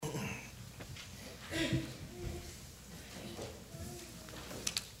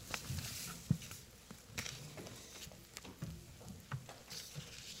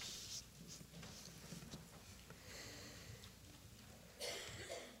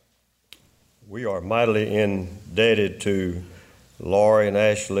We are mightily indebted to Laurie and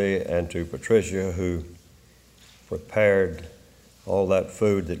Ashley and to Patricia, who prepared all that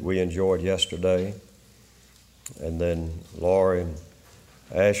food that we enjoyed yesterday. And then Laurie and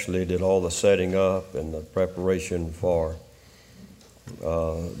Ashley did all the setting up and the preparation for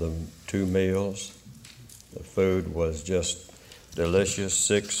the 2 meals. The food was just delicious,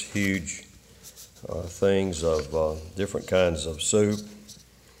 6 huge things of different kinds of soup.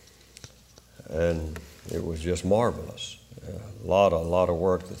 And it was just marvelous. A lot of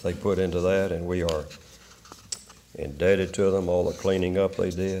work that they put into that, and we are indebted to them, all the cleaning up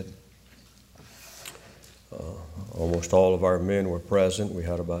they did. Almost all of our men were present. We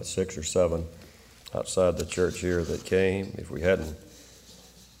had about 6 or 7 outside the church here that came. If we hadn't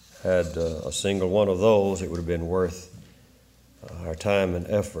had a single one of those, it would have been worth our time and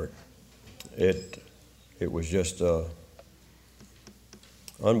effort. It was just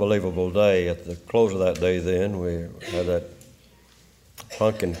unbelievable day. At the close of that day then, we had that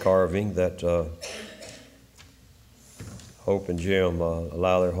pumpkin carving that Hope and Jim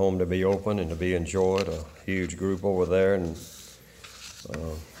allow their home to be open and to be enjoyed. A huge group over there, and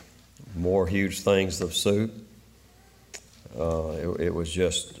more huge things of soup. It was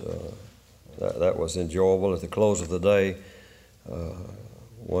just, that was enjoyable. At the close of the day,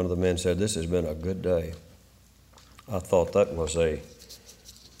 one of the men said, "This has been a good day." I thought that was a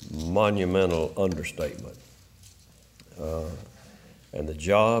monumental understatement. And the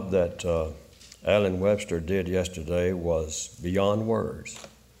job that Alan Webster did yesterday was beyond words.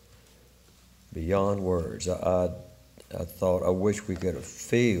 Beyond words. I thought, I wish we could have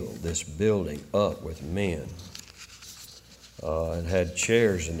filled this building up with men and had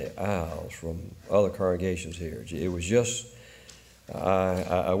chairs in the aisles from other congregations here. It was just,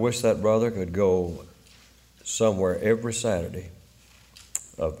 I wish that brother could go somewhere every Saturday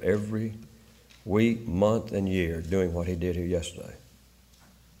of every week, month, and year doing what he did here yesterday.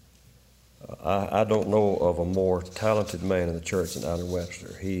 I don't know of a more talented man in the church than Alan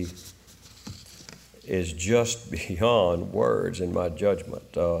Webster. He is just beyond words in my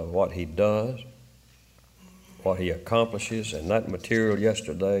judgment. What he does, what he accomplishes, and that material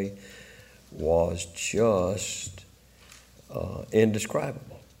yesterday was just indescribable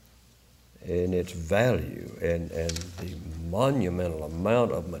in its value and the monumental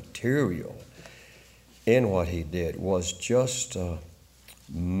amount of material in what he did was just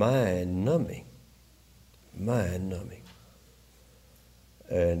mind-numbing.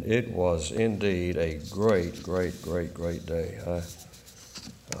 And it was indeed a great day. I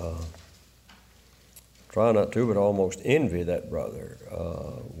try not to, but almost envy that brother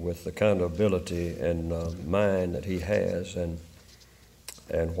with the kind of ability and mind that he has, and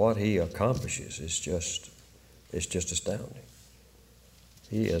what he accomplishes is just astounding.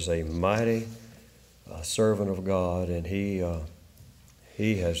 He is a mighty servant of God, and he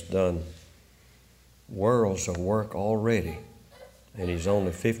has done worlds of work already, and he's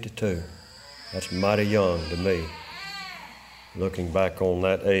only 52. That's mighty young to me, looking back on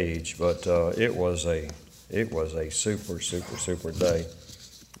that age. But it was a super day,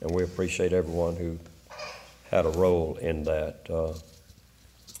 and we appreciate everyone who had a role in that.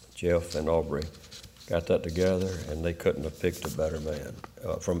 Jeff and Aubrey got that together, and they couldn't have picked a better man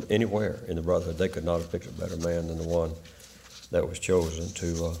from anywhere in the brotherhood. They could not have picked a better man than the one that was chosen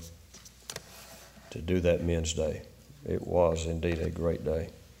to do that Men's Day. It was indeed a great day.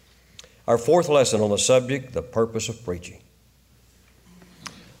 Our 4th lesson on the subject, the purpose of preaching.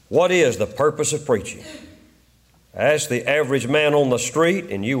 What is the purpose of preaching? Ask the average man on the street,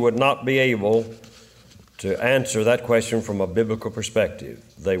 and you would not be able to answer that question from a biblical perspective.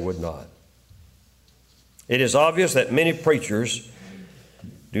 They would not. It is obvious that many preachers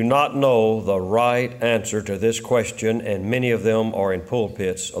do not know the right answer to this question, and many of them are in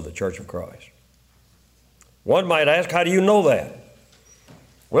pulpits of the Church of Christ. One might ask, how do you know that?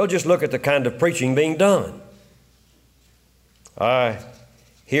 Well, just look at the kind of preaching being done. I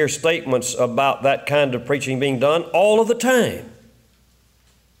hear statements about that kind of preaching being done all of the time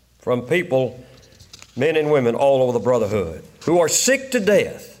from people, men and women all over the brotherhood, who are sick to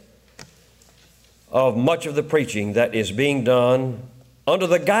death of much of the preaching that is being done under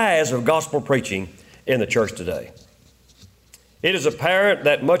the guise of gospel preaching in the church today. It is apparent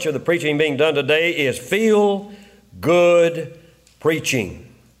that much of the preaching being done today is feel-good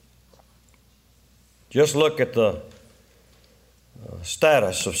preaching. Just look at the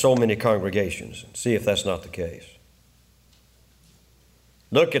status of so many congregations and see if that's not the case.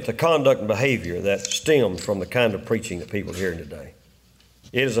 Look at the conduct and behavior that stems from the kind of preaching that people are hearing today.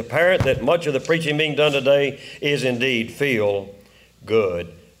 It is apparent that much of the preaching being done today is indeed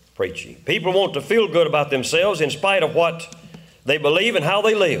feel-good preaching. People want to feel good about themselves in spite of what they believe and how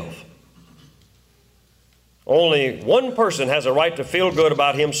they live. Only one person has a right to feel good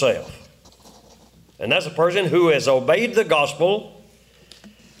about himself, and that's a person who has obeyed the gospel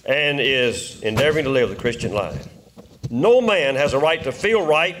and is endeavoring to live the Christian life. No man has a right to feel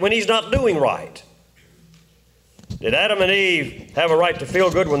right when he's not doing right. Did Adam and Eve have a right to feel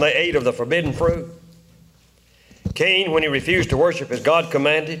good when they ate of the forbidden fruit? Cain, when he refused to worship as God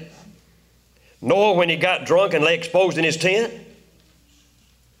commanded? Noah, when he got drunk and lay exposed in his tent?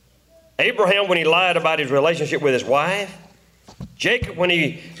 Abraham, when he lied about his relationship with his wife? Jacob, when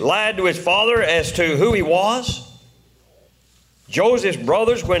he lied to his father as to who he was? Joseph's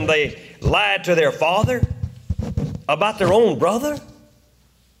brothers, when they lied to their father about their own brother?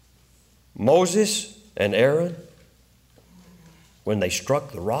 Moses and Aaron, when they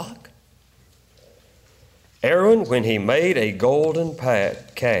struck the rock? Aaron, when he made a golden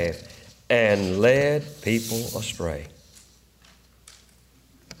calf and led people astray.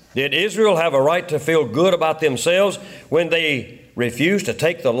 Did Israel have a right to feel good about themselves when they refused to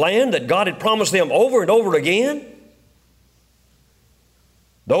take the land that God had promised them over and over again?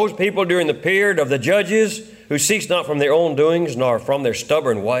 Those people during the period of the judges who ceased not from their own doings nor from their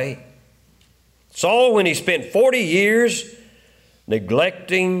stubborn way. Saul, when he spent 40 years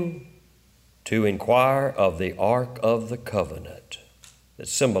neglecting to inquire of the Ark of the Covenant that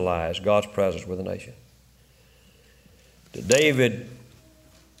symbolized God's presence with the nation. To David,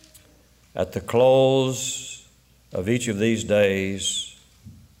 at the close of each of these days,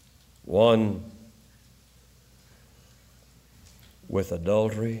 one with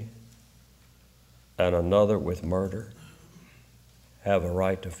adultery and another with murder, have a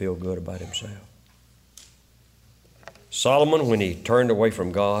right to feel good about himself. Solomon, when he turned away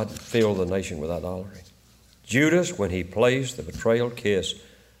from God, filled the nation with idolatry. Judas, when he placed the betrayal kiss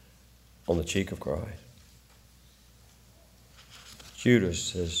on the cheek of Christ.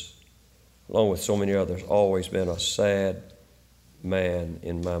 Judas has, along with so many others, always been a sad man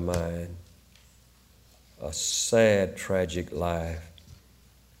in my mind. A sad, tragic life.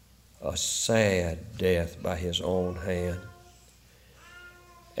 A sad death by his own hand.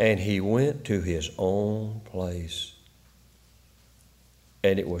 And he went to his own place,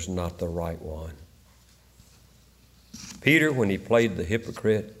 and it was not the right one. Peter, when he played the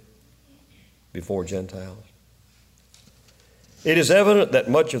hypocrite before Gentiles. It is evident that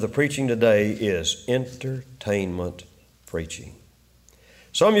much of the preaching today is entertainment preaching.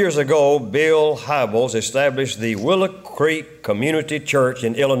 Some years ago, Bill Hybels established the Willow Creek Community Church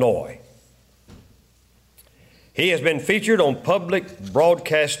in Illinois. He has been featured on public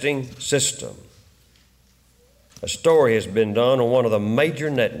broadcasting system. A story has been done on one of the major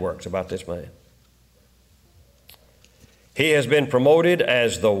networks about this man. He has been promoted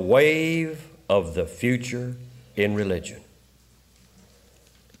as the wave of the future in religion.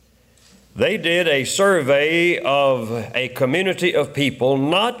 They did a survey of a community of people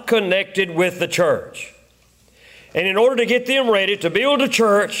not connected with the church. And in order to get them ready to build a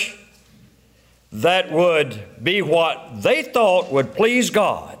church that would be what they thought would please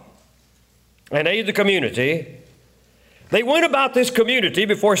God and aid the community, they went about this community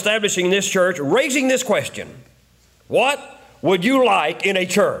before establishing this church, raising this question: what would you like in a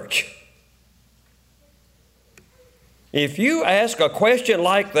church? If you ask a question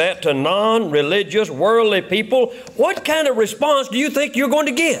like that to non-religious, worldly people, what kind of response do you think you're going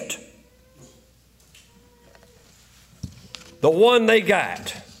to get? The one they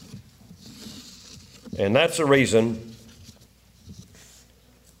got. And that's the reason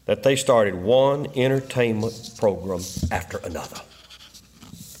that they started one entertainment program after another.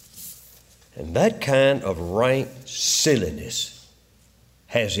 And that kind of rank silliness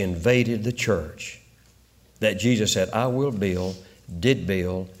has invaded the church that Jesus said, I will build, did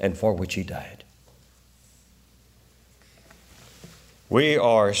build, and for which He died. We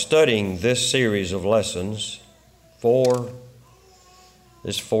are studying this series of lessons for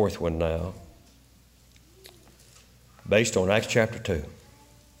this fourth one now, based on Acts chapter 2.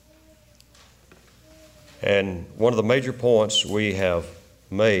 And one of the major points we have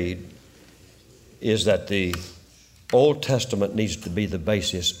made is that the Old Testament needs to be the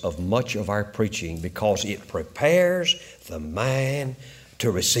basis of much of our preaching because it prepares the mind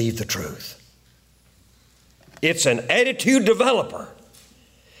to receive the truth. It's an attitude developer,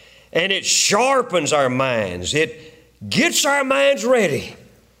 and it sharpens our minds. It gets our minds ready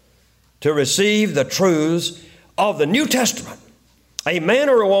to receive the truths of the New Testament. A man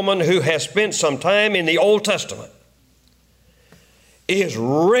or a woman who has spent some time in the Old Testament is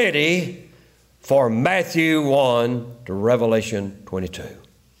ready for Matthew 1 to Revelation 22.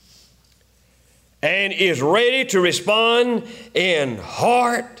 and is ready to respond in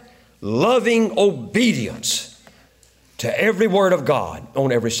heart-loving obedience to every word of God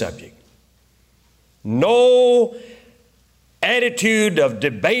on every subject. No attitude of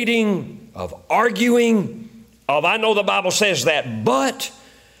debating, of arguing, of I know the Bible says that, but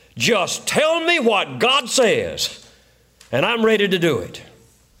just tell me what God says, and I'm ready to do it.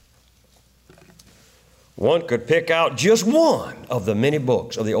 One could pick out just one of the many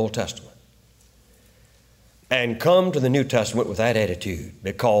books of the Old Testament and come to the New Testament with that attitude,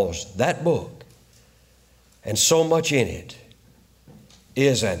 because that book and so much in it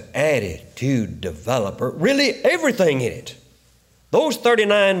is an attitude developer. Really, everything in it. Those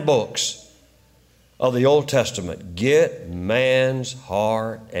 39 books of the Old Testament get man's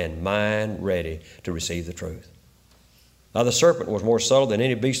heart and mind ready to receive the truth. Now the serpent was more subtle than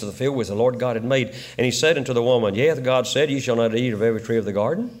any beast of the field which the Lord God had made. And he said unto the woman, Yea, God said, Ye shall not eat of every tree of the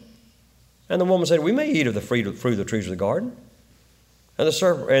garden. And the woman said, We may eat of the fruit of the trees of the garden. And the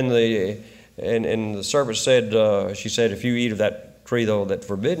serpent said, she said, If you eat of that tree, though, that's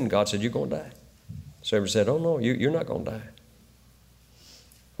forbidden, God said, You're going to die. The serpent said, Oh, no, you're not going to die.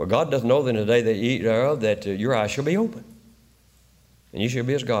 For God doth know that in the day that you eat thereof, that your eyes shall be open, and you shall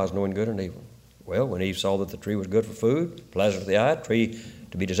be as gods, knowing good and evil. Well, when Eve saw that the tree was good for food, pleasant to the eye, tree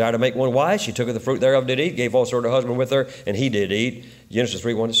to be desired to make one wise, she took of the fruit thereof, did eat, gave also her husband with her, and he did eat. Genesis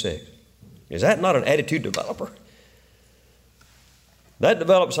 3:1-6. Is that not an attitude developer? That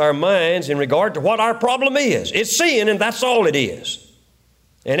develops our minds in regard to what our problem is. It's sin, and that's all it is.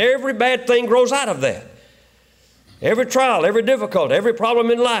 And every bad thing grows out of that. Every trial, every difficulty, every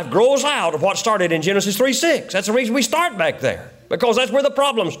problem in life grows out of what started in Genesis 3:6. That's the reason we start back there, because that's where the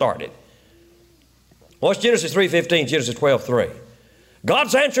problem started. What's Genesis 3:15, Genesis 12:3?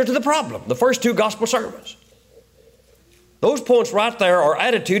 God's answer to the problem, the first two gospel sermons. Those points right there are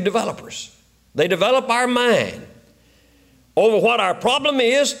attitude developers. They develop our mind over what our problem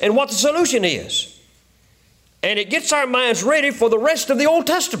is and what the solution is. And it gets our minds ready for the rest of the Old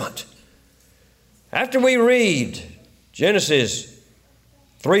Testament. After we read Genesis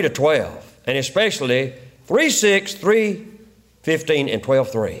 3-12, and especially 3:6, 3:15, and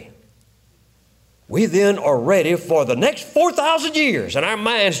 12:3, we then are ready for the next 4,000 years, and our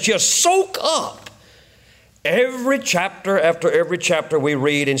minds just soak up every chapter after every chapter we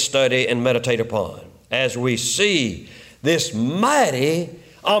read and study and meditate upon, as we see this mighty,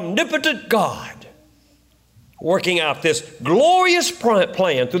 omnipotent God working out this glorious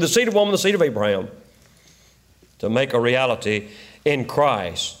plan through the seed of woman, the seed of Abraham, to make a reality in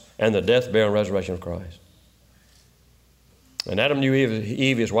Christ and the death, burial, and resurrection of Christ. And Adam knew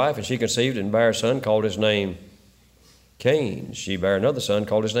Eve his wife, and she conceived and bare a son, called his name Cain. She bare another son,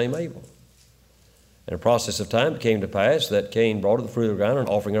 called his name Abel. In the process of time, it came to pass that Cain brought of the fruit of the ground an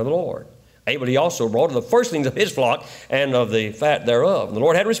offering of the Lord. Abel he also brought of the firstlings of his flock and of the fat thereof. And the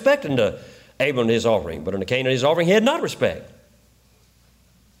Lord had respect unto Abel and his offering, but unto Cain and his offering he had not respect.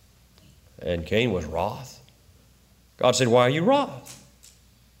 And Cain was wroth. God said, Why are you wroth?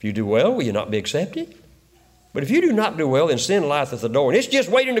 If you do well, will you not be accepted? But if you do not do well, then sin lieth at the door, and it's just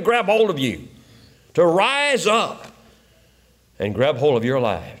waiting to grab hold of you, to rise up and grab hold of your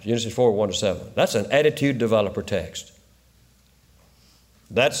life. Genesis 4:1-7. That's an attitude developer text.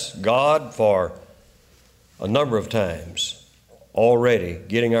 That's God for a number of times already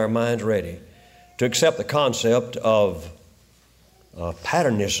getting our minds ready to accept the concept of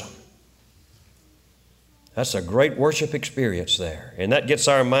patternism. That's a great worship experience there. And that gets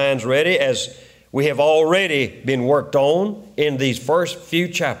our minds ready, as we have already been worked on in these first few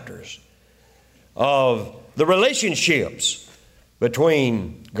chapters, of the relationships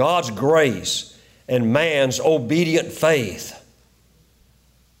between God's grace and man's obedient faith.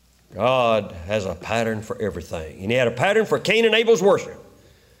 God has a pattern for everything. And He had a pattern for Cain and Abel's worship.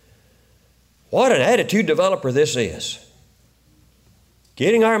 What an attitude developer this is.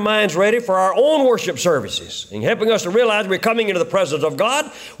 Getting our minds ready for our own worship services and helping us to realize we're coming into the presence of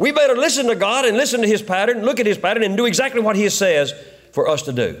God. We better listen to God and listen to His pattern, look at His pattern, and do exactly what He says for us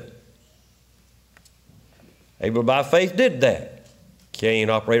to do. Abel by faith did that. Cain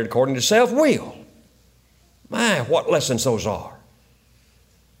operated according to self-will. My, what lessons those are.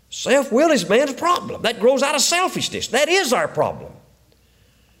 Self-will is man's problem. That grows out of selfishness. That is our problem.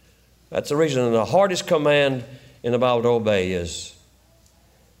 That's the reason the hardest command in the Bible to obey is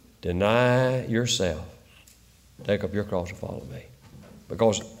deny yourself. Take up your cross and follow me.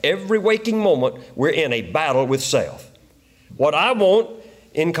 Because every waking moment we're in a battle with self. What I want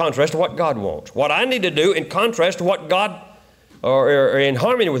in contrast to what God wants. What I need to do in contrast to what God, or in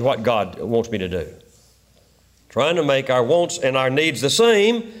harmony with what God wants me to do. Trying to make our wants and our needs the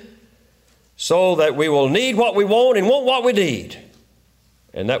same so that we will need what we want and want what we need.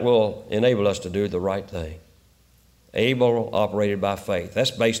 And that will enable us to do the right thing. Abel operated by faith.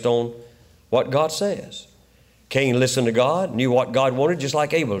 That's based on what God says. Cain listened to God, knew what God wanted just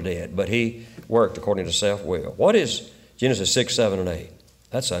like Abel did, but he worked according to self-will. What is Genesis 6, 7, and 8?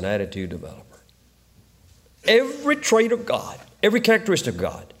 That's an attitude developer. Every trait of God, every characteristic of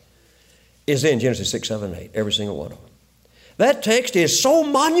God is in Genesis 6, 7, and 8, every single one of them. That text is so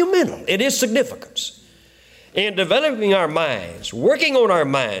monumental in its significance in developing our minds, working on our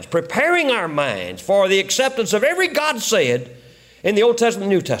minds, preparing our minds for the acceptance of every God said in the Old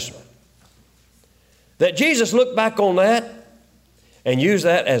Testament and New Testament. That Jesus looked back on that and used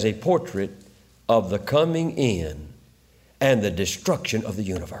that as a portrait of the coming in and the destruction of the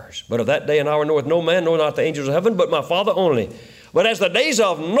universe. But of that day and hour knoweth no man, nor not the angels of heaven, but my Father only. But as the days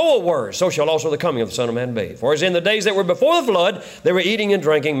of Noah were, so shall also the coming of the Son of Man be. For as in the days that were before the flood, they were eating and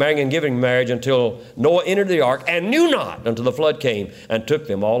drinking, marrying and giving marriage, until Noah entered the ark, and knew not until the flood came and took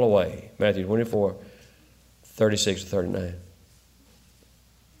them all away. Matthew 24, 36 to 39.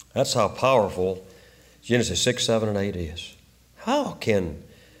 That's how powerful Genesis 6, 7, and 8 is. How can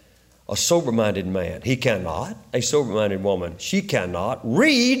a sober-minded man, he cannot, a sober-minded woman, she cannot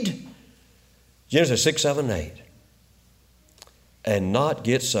read Genesis 6, 7, and 8 and not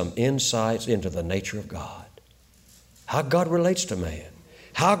get some insights into the nature of God? How God relates to man.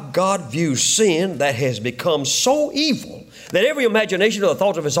 How God views sin that has become so evil that every imagination of the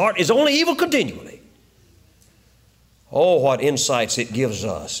thoughts of his heart is only evil continually. Oh, what insights it gives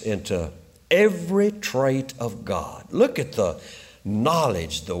us into every trait of God. Look at the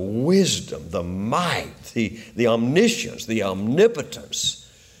knowledge, the wisdom, the might, the omniscience, the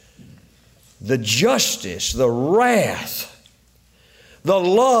omnipotence, the justice, the wrath, the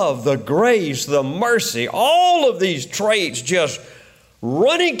love, the grace, the mercy, all of these traits just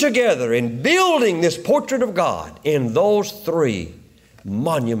running together and building this portrait of God in those three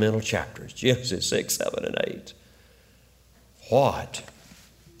monumental chapters, Genesis 6, 7, and 8. What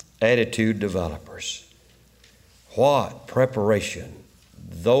attitude developers. What preparation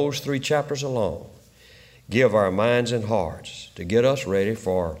those three chapters alone give our minds and hearts to get us ready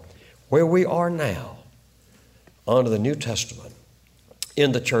for where we are now under the New Testament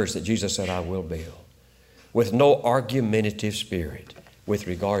in the church that Jesus said, I will build, with no argumentative spirit with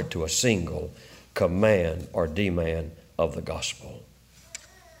regard to a single command or demand of the gospel.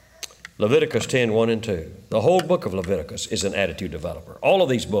 Leviticus 10, 1 and 2. The whole book of Leviticus is an attitude developer. All of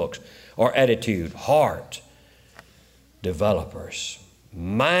these books are attitude, heart developers,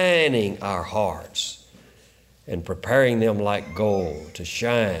 mining our hearts and preparing them like gold to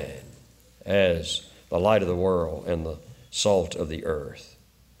shine as the light of the world and the salt of the earth.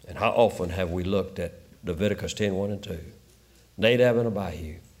 And how often have we looked at Leviticus 10, 1 and 2? Nadab and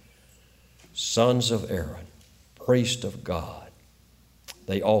Abihu, sons of Aaron, priest of God.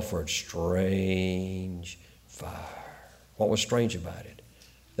 They offered strange fire. What was strange about it?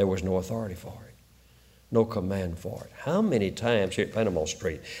 There was no authority for it, no command for it. How many times here at Panama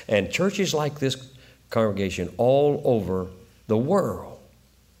Street and churches like this congregation all over the world,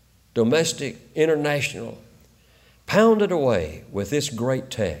 domestic, international, pounded away with this great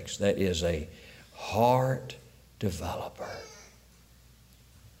text that is a heart developer,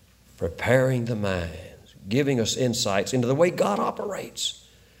 preparing the minds, giving us insights into the way God operates.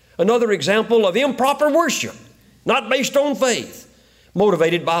 Another example of improper worship, not based on faith,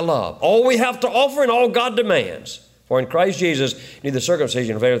 motivated by love. All we have to offer and all God demands. For in Christ Jesus, neither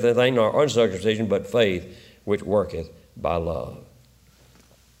circumcision availeth anything nor uncircumcision, but faith which worketh by love.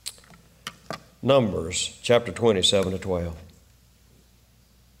 Numbers chapter 27 to 12.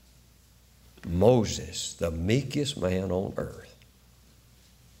 Moses, the meekest man on earth,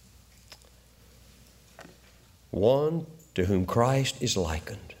 one to whom Christ is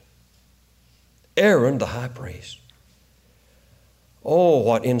likened. Aaron, the high priest. Oh,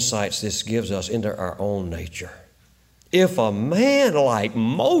 what insights this gives us into our own nature. If a man like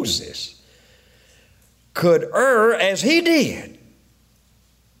Moses could err as he did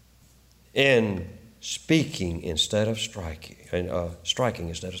in speaking instead of striking, striking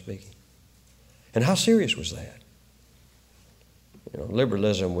instead of speaking. And how serious was that? You know,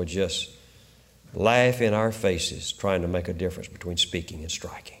 liberalism would just laugh in our faces trying to make a difference between speaking and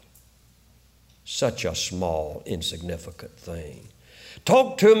striking. Such a small, insignificant thing.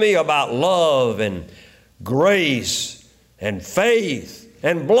 Talk to me about love and grace and faith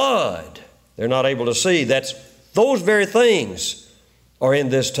and blood. They're not able to see that's those very things are in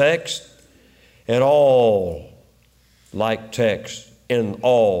this text and all like text in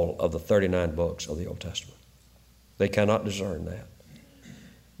all of the 39 books of the Old Testament. They cannot discern that.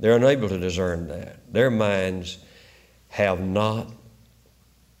 They're unable to discern that. Their minds have not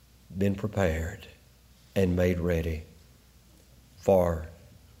been prepared and made ready for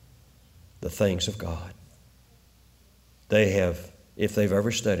the things of God. They have, if they've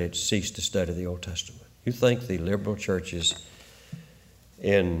ever studied, ceased to study the Old Testament. You think the liberal churches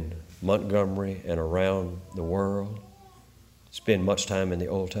in Montgomery and around the world spend much time in the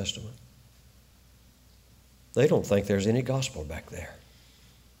Old Testament? They don't think there's any gospel back there.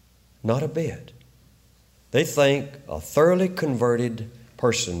 Not a bit. They think a thoroughly converted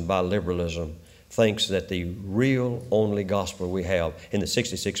person by liberalism thinks that the real only gospel we have in the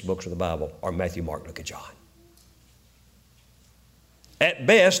 66 books of the Bible are Matthew, Mark, Luke, and John. At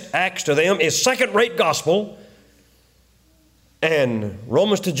best, Acts to them is second-rate gospel, and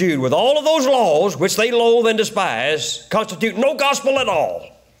Romans to Jude, with all of those laws which they loathe and despise, constitute no gospel at all.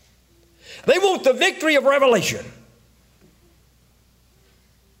 They want the victory of revelation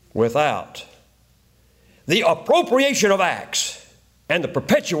without the appropriation of Acts and the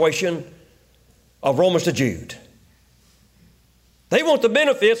perpetuation of Romans to Jude. They want the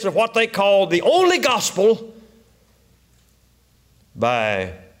benefits of what they call the only gospel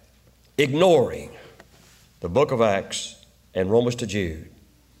by ignoring the book of Acts and Romans to Jude.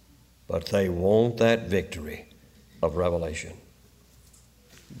 But they want that victory of revelation.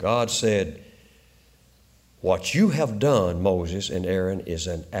 God said, what you have done, Moses and Aaron, is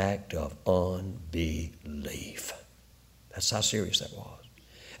an act of unbelief. That's how serious that was.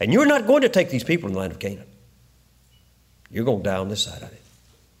 And you're not going to take these people in the land of Canaan. You're going to die on this side of it.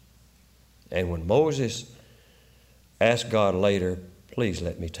 And when Moses asked God later, please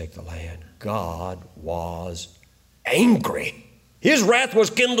let me take the land, God was angry. His wrath was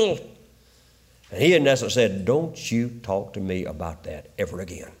kindled. And he in essence said, don't you talk to me about that ever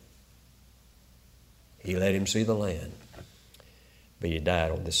again. He let him see the land, but he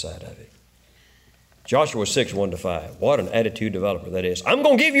died on this side of it. Joshua 6, 1-5. What an attitude developer that is. I'm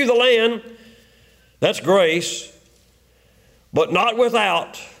going to give you the land. That's grace, but not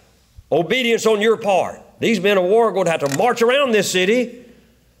without obedience on your part. These men of war are going to have to march around this city,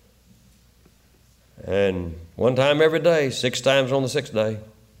 and one time every day, 6 times on the 6th day.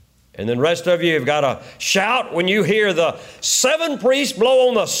 And then the rest of you have got to shout when you hear the 7 priests blow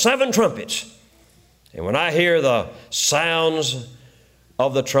on the 7 trumpets. And when I hear the sounds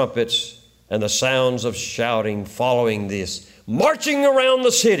of the trumpets and the sounds of shouting following this, marching around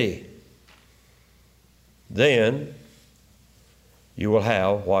the city, then you will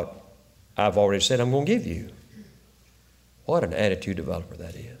have what I've already said I'm going to give you. What an attitude developer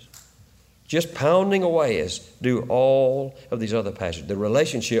that is. Just pounding away as do all of these other passages. The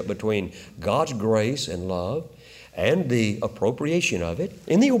relationship between God's grace and love and the appropriation of it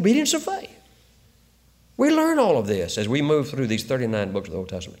in the obedience of faith. We learn all of this as we move through these 39 books of the Old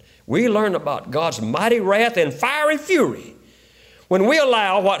Testament. We learn about God's mighty wrath and fiery fury when we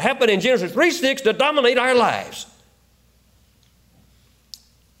allow what happened in Genesis 3:6 to dominate our lives.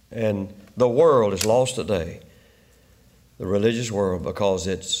 And the world is lost today, the religious world, because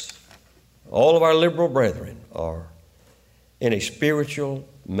it's all of our liberal brethren are in a spiritual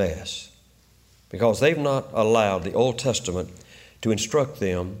mess because they've not allowed the Old Testament to instruct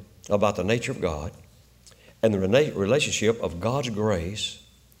them about the nature of God and the relationship of God's grace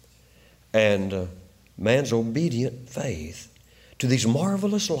and man's obedient faith to these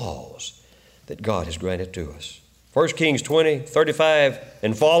marvelous laws that God has granted to us. 1 Kings 20, 35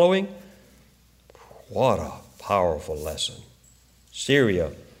 and following, what a powerful lesson.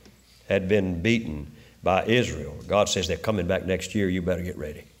 Syria had been beaten by Israel. God says they're coming back next year, you better get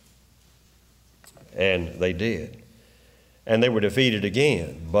ready. And they did. And they were defeated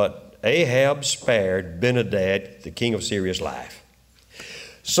again, but Ahab spared Ben-Hadad, the king of Syria's life.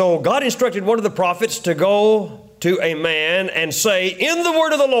 So God instructed one of the prophets to go to a man and say, in the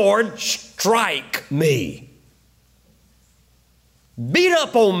word of the Lord, strike me. Beat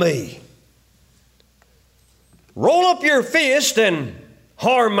up on me. Roll up your fist and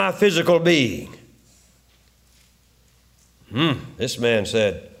harm my physical being. This man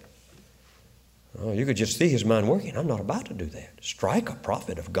said, oh, you could just see his mind working. I'm not about to do that. Strike a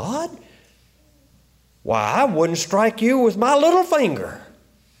prophet of God? Why, I wouldn't strike you with my little finger.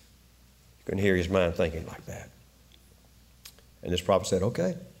 You can hear his mind thinking like that. And this prophet said,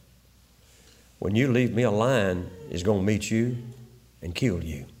 okay, when you leave me, a lion is going to meet you and kill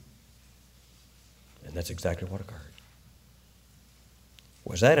you. And that's exactly what occurred.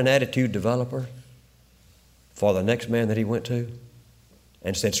 Was that an attitude developer for the next man that he went to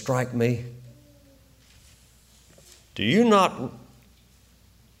and said, strike me? Can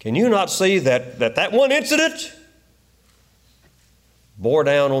you not see that one incident bore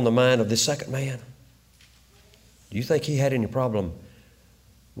down on the mind of this second man? Do you think he had any problem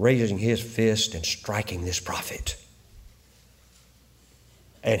raising his fist and striking this prophet?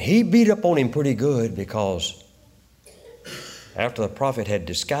 And he beat up on him pretty good, because after the prophet had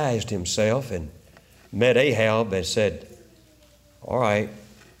disguised himself and met Ahab and said, all right,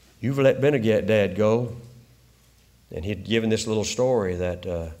 you've let Ben-Hadad go. And he'd given this little story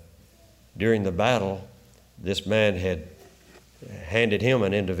that during the battle, this man had handed him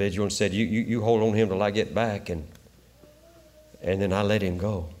an individual and said, you hold on him till I get back, and then I let him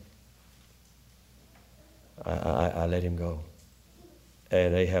go. I let him go.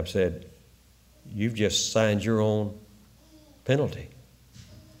 And Ahab said, you've just signed your own penalty.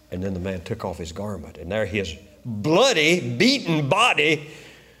 And then the man took off his garment, and there his bloody, beaten body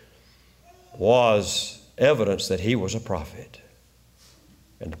was evidence that he was a prophet.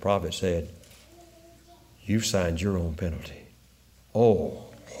 And the prophet said, you've signed your own penalty. Oh,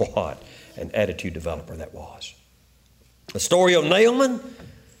 what an attitude developer that was. The story of Naaman,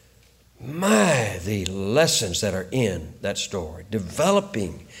 my, the lessons that are in that story,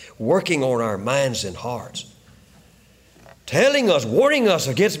 developing, working on our minds and hearts, telling us, warning us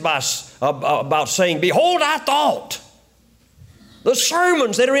about saying, behold, I thought. The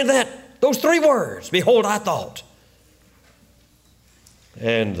sermons that are in those 3 words, behold, I thought.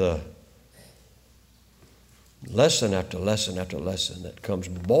 And lesson after lesson after lesson that comes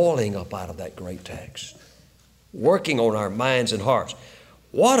boiling up out of that great text, working on our minds and hearts.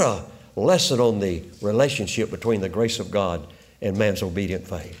 What a lesson on the relationship between the grace of God and man's obedient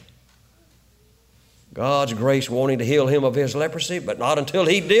faith. God's grace wanting to heal him of his leprosy, but not until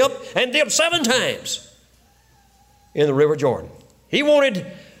he dipped 7 times in the River Jordan. He wanted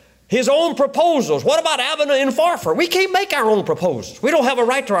his own proposals. What about Abana and Pharpar? We can't make our own proposals. We don't have a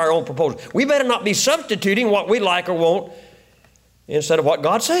right to our own proposals. We better not be substituting what we like or want instead of what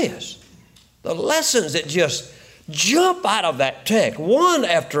God says. The lessons that just jump out of that text, one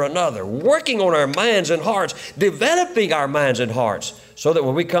after another, working on our minds and hearts, developing our minds and hearts, so that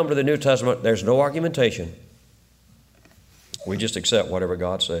when we come to the New Testament, there's no argumentation. We just accept whatever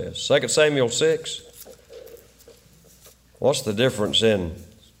God says. 2 Samuel 6. What's the difference in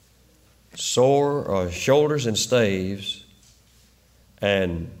shoulders and staves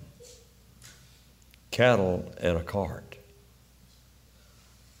and cattle and a cart?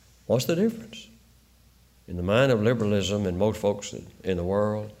 What's the difference? In the mind of liberalism and most folks in the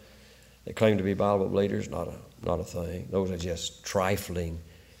world that claim to be Bible believers, not a thing. Those are just trifling,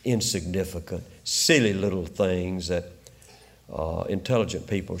 insignificant, silly little things that intelligent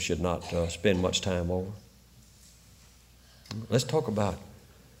people should not spend much time over. Let's talk about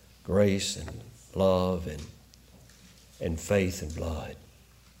grace and love and faith and blood.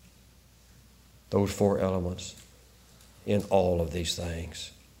 Those 4 elements in all of these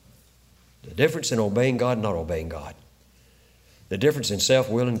things. The difference in obeying God and not obeying God. The difference in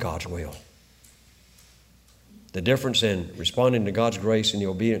self-will and God's will. The difference in responding to God's grace in the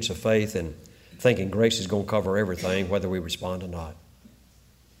obedience of faith and thinking grace is going to cover everything, whether we respond or not.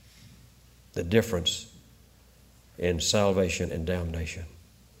 The difference in salvation and damnation.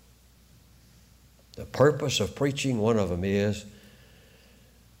 The purpose of preaching, one of them is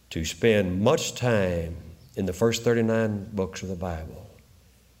to spend much time in the first 39 books of the Bible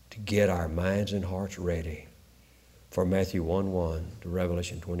to get our minds and hearts ready for Matthew 1:1 to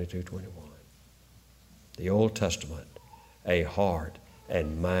Revelation 22:21. The Old Testament, a heart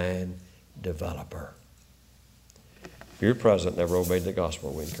and mind developer. If you're present, never obeyed the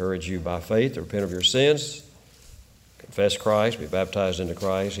gospel, we encourage you by faith to repent of your sins, confess Christ, be baptized into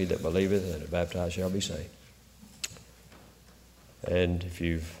Christ. He that believeth and is baptized shall be saved. And if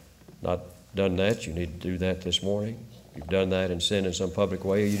you've not done that, you need to do that this morning. If you've done that and sinned in some public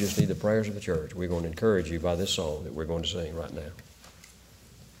way, you just need the prayers of the church. We're going to encourage you by this song that we're going to sing right now.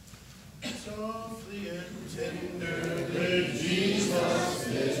 Softly and tenderly, Jesus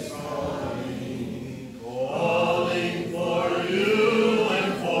is calling, calling for you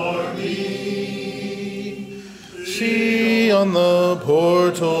and for me. See on the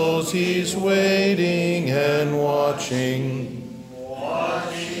portals, he's waiting and watching,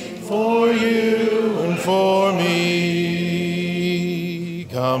 watching for you and for me.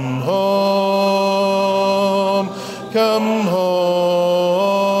 Come home, come home,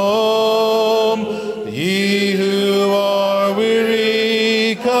 ye who are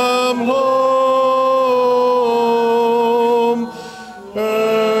weary, come home.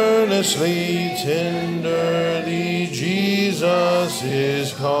 Earnestly, tenderly, Jesus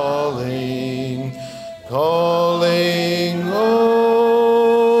is calling, calling,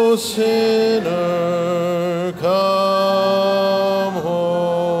 oh sinner, come home.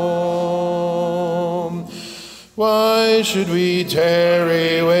 Why should we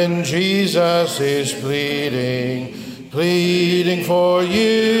tarry when Jesus is pleading, pleading for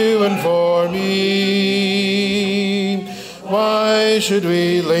you and for me? Why should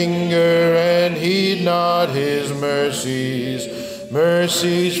we linger and heed not his mercies,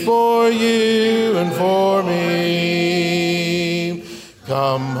 mercies for you and for me?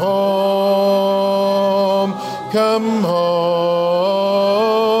 Come home, come home,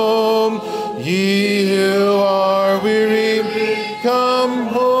 ye who are weary, come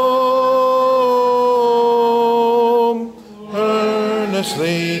home.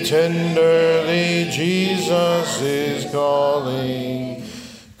 Earnestly, tenderly, Jesus is calling,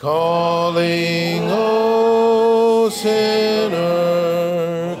 calling, O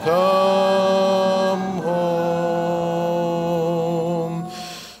sinner, come home.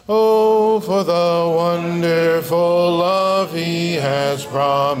 Oh, for the wonderful love he has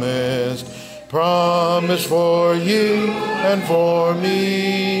promised, promised for you and for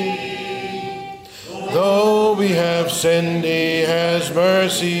me. Though we have sinned, he has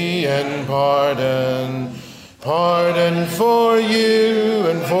mercy and pardon, pardon for you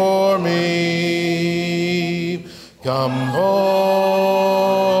and for me. Come home,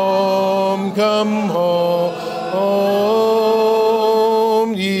 come home,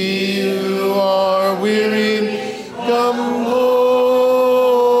 ye who are weary, come home.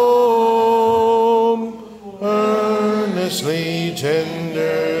 Earnestly,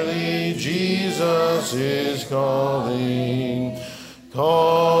 tenderly, Jesus is calling,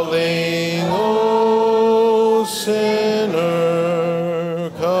 calling, O sinner,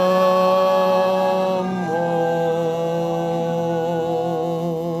 come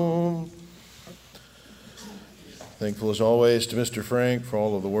home. Thankful as always to Mr. Frank for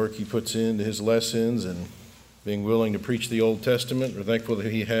all of the work he puts into his lessons and being willing to preach the Old Testament. We're thankful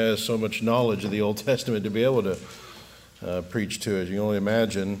that he has so much knowledge of the Old Testament to be able to preach to us. You can only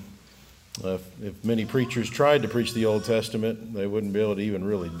imagine if many preachers tried to preach the Old Testament, they wouldn't be able to even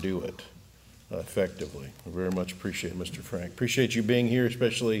really do it effectively. I very much appreciate Mr. Frank. Appreciate you being here,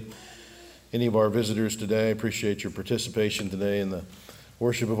 especially any of our visitors today. Appreciate your participation today in the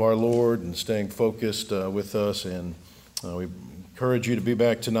worship of our Lord and staying focused with us. And we encourage you to be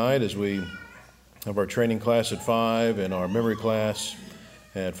back tonight as we have our training class at 5 and our memory class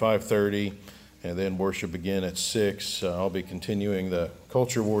at 5:30. And then worship again at 6. I'll be continuing the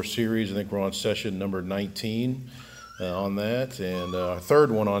Culture War series. I think we're on session number 19 on that. And our third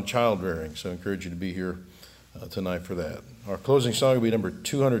one on childbearing. So I encourage you to be here tonight for that. Our closing song will be number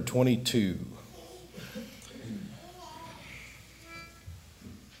 222.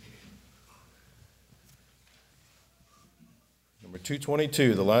 Number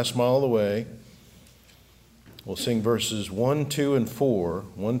 222, The Last Mile of the Way. We'll sing verses 1, 2, and 4.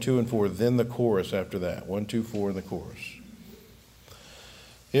 1, 2, and 4, then the chorus after that. 1, 2, 4, and the chorus.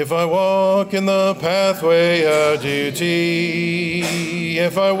 If I walk in the pathway of duty,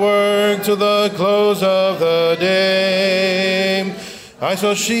 if I work till the close of the day, I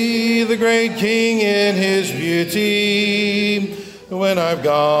shall see the great King in his beauty when I've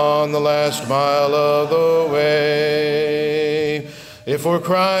gone the last mile of the way. If for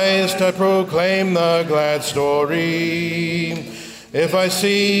Christ I proclaim the glad story, if I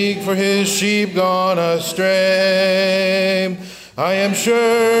seek for his sheep gone astray, I am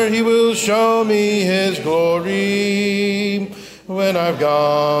sure he will show me his glory when I've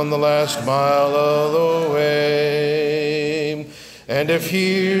gone the last mile of the way. And if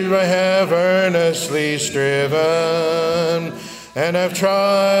here I have earnestly striven, and have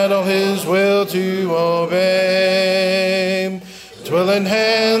tried all his will to obey, 'twill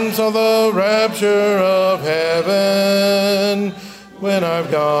enhance all the rapture of heaven when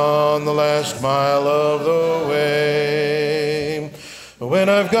I've gone the last mile of the way. When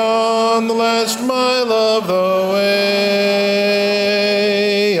I've gone the last mile of the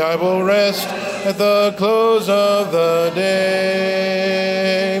way, I will rest at the close of the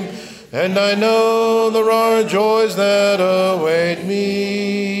day. And I know there are joys that await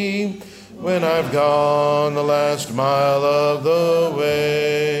me when I've gone the last mile of the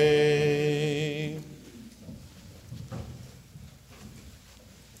way.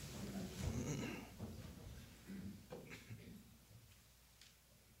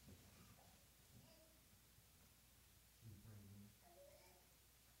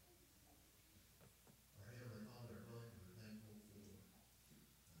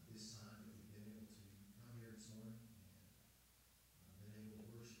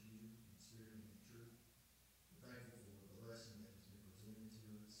 Thankful for the lesson that has been presented to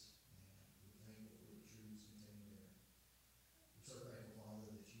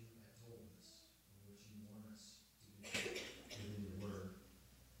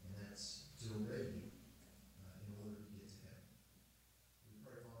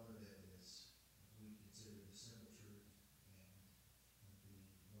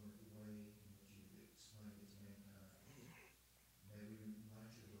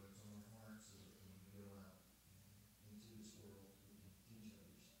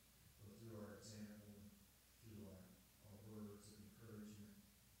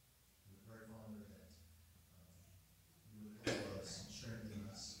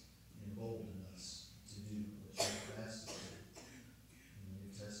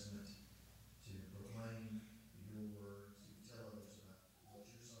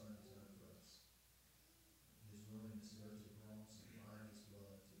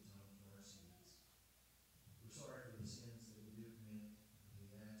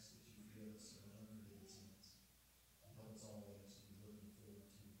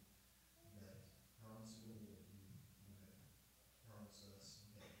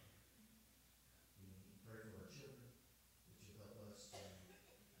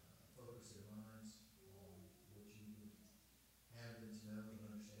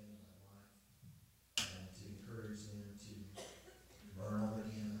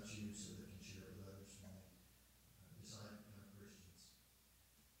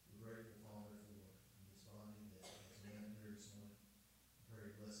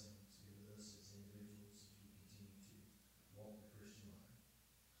listen.